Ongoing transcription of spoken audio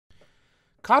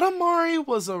Katamari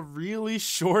was a really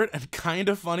short and kind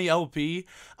of funny LP.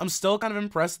 I'm still kind of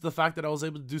impressed with the fact that I was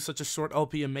able to do such a short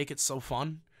LP and make it so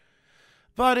fun.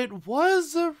 But it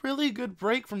was a really good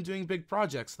break from doing big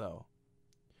projects, though.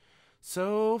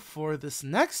 So for this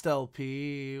next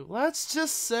LP, let's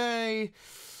just say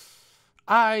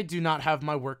I do not have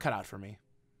my work cut out for me.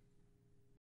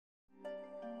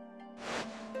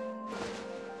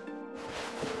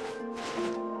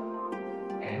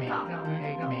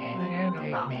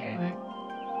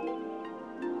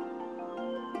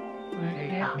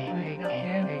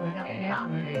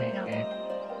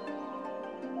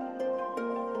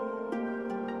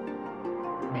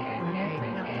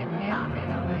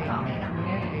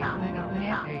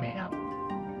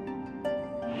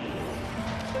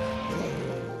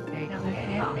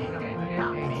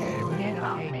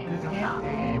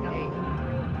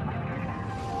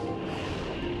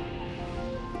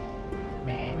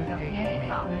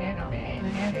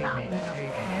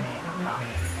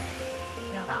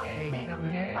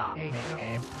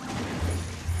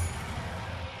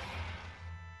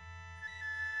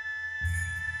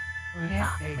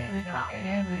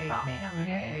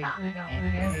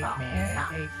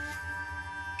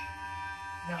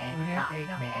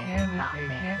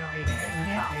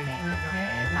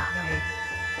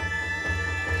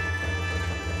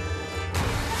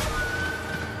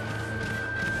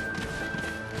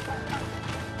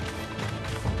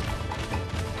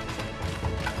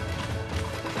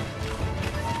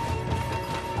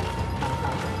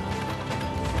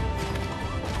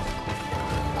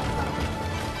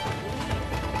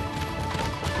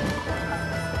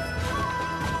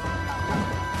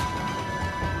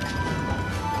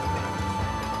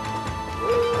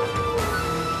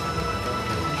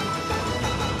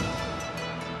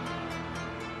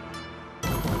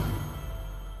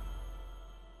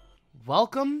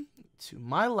 Welcome to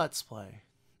my Let's Play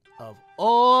of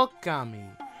Okami.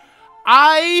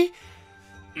 I'm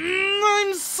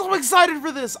so excited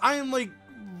for this. I am like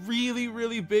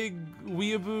really big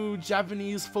weeaboo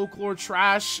Japanese folklore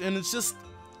trash, and it's just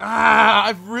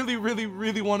I've really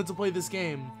wanted to play this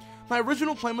game. My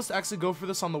original plan was to actually go for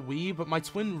this on the Wii, but my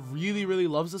twin really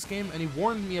loves this game, and he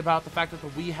warned me about the fact that the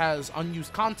Wii has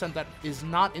unused content that is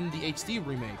not in the HD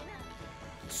remake.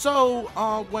 So,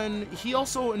 when he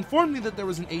also informed me that there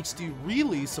was an HD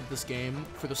release of this game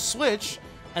for the Switch,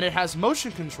 and it has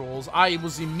motion controls, I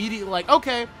was immediately like,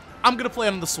 okay, I'm gonna play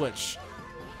it on the Switch.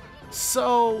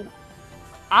 So,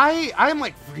 I'm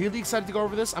like really excited to go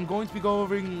over this. I'm going to be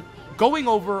going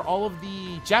over all of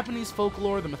the Japanese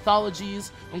folklore, the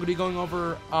mythologies. I'm going to be going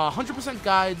over 100%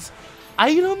 guides.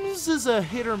 Items is a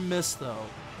hit or miss, though.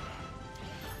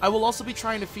 I will also be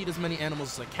trying to feed as many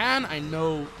animals as I can. I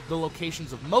know the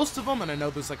locations of most of them, and I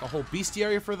know there's like a whole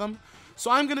bestiary for them.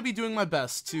 So I'm going to be doing my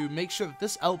best to make sure that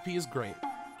this LP is great.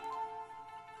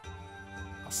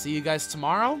 I'll see you guys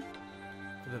tomorrow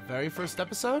for the very first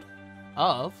episode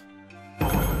of